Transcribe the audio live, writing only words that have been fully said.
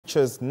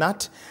Teachers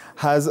KNUT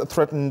has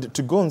threatened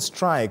to go on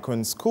strike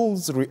when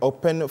schools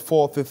reopen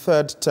for the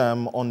third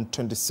term on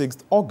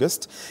 26th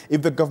August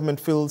if the government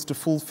fails to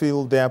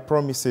fulfill their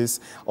promises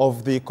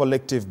of the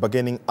collective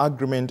bargaining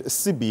agreement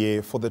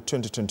CBA for the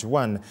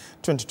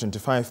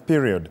 2021-2025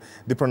 period.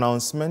 The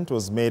pronouncement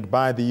was made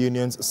by the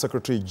union's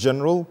Secretary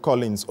General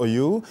Collins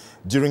Oyuu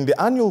during the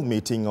annual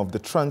meeting of the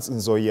Trans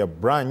Nzoia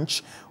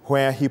branch,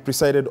 where he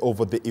presided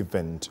over the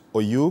event.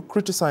 Oyuu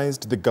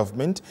criticized the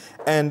government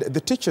and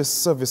the Teachers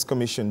Service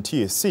Commission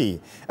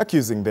TSC,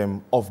 accusing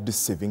them of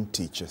deceiving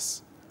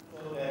teachers.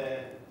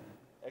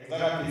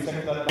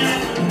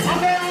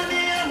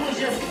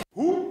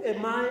 Who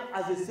am I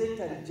as a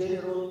Secretary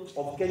General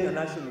of Kenya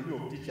National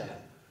Union of Teachers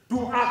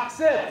to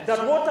accept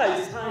that what I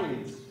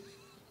signed,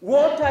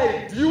 what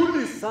I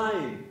duly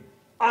signed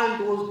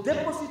and was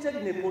deposited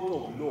in a court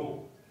of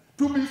law,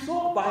 to be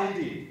so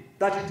binding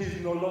that it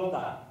is no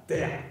longer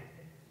there?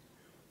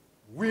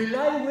 Will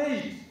I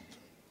wait?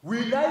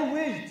 Will I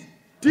wait?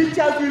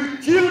 Teachers will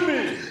kill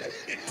me.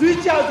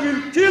 Teachers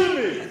will kill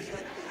me.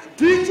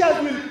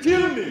 Teachers will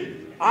kill me.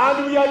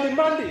 And we are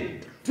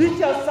demanding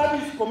Teachers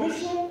Service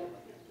Commission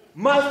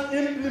must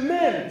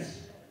implement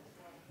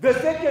the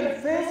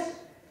second phase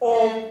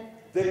of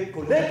the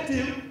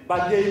collective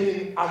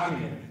bargaining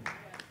agreement.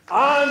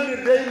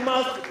 And they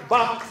must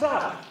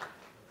backtrack.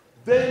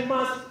 They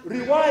must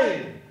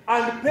rewind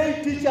and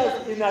pay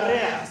teachers in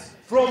arrears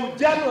from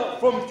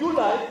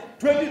July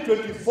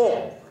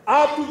 2024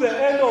 up to the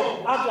end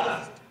of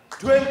August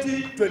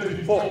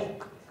 2024,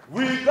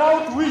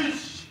 without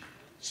which,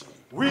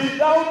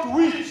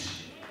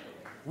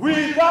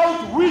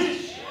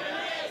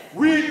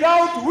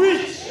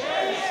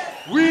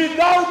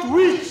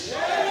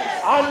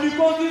 and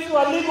because this is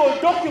a legal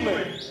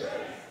document,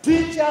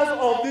 teachers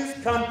of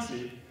this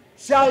country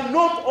shall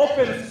not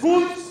open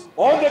schools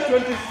on the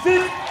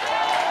 26th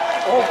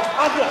of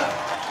August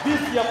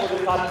this year for the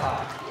third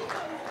time.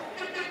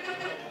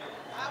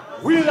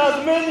 Will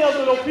as many as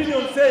the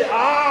opinion say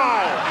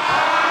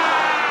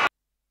aye?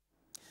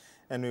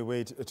 And we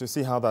wait to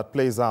see how that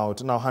plays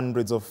out. Now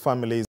hundreds of families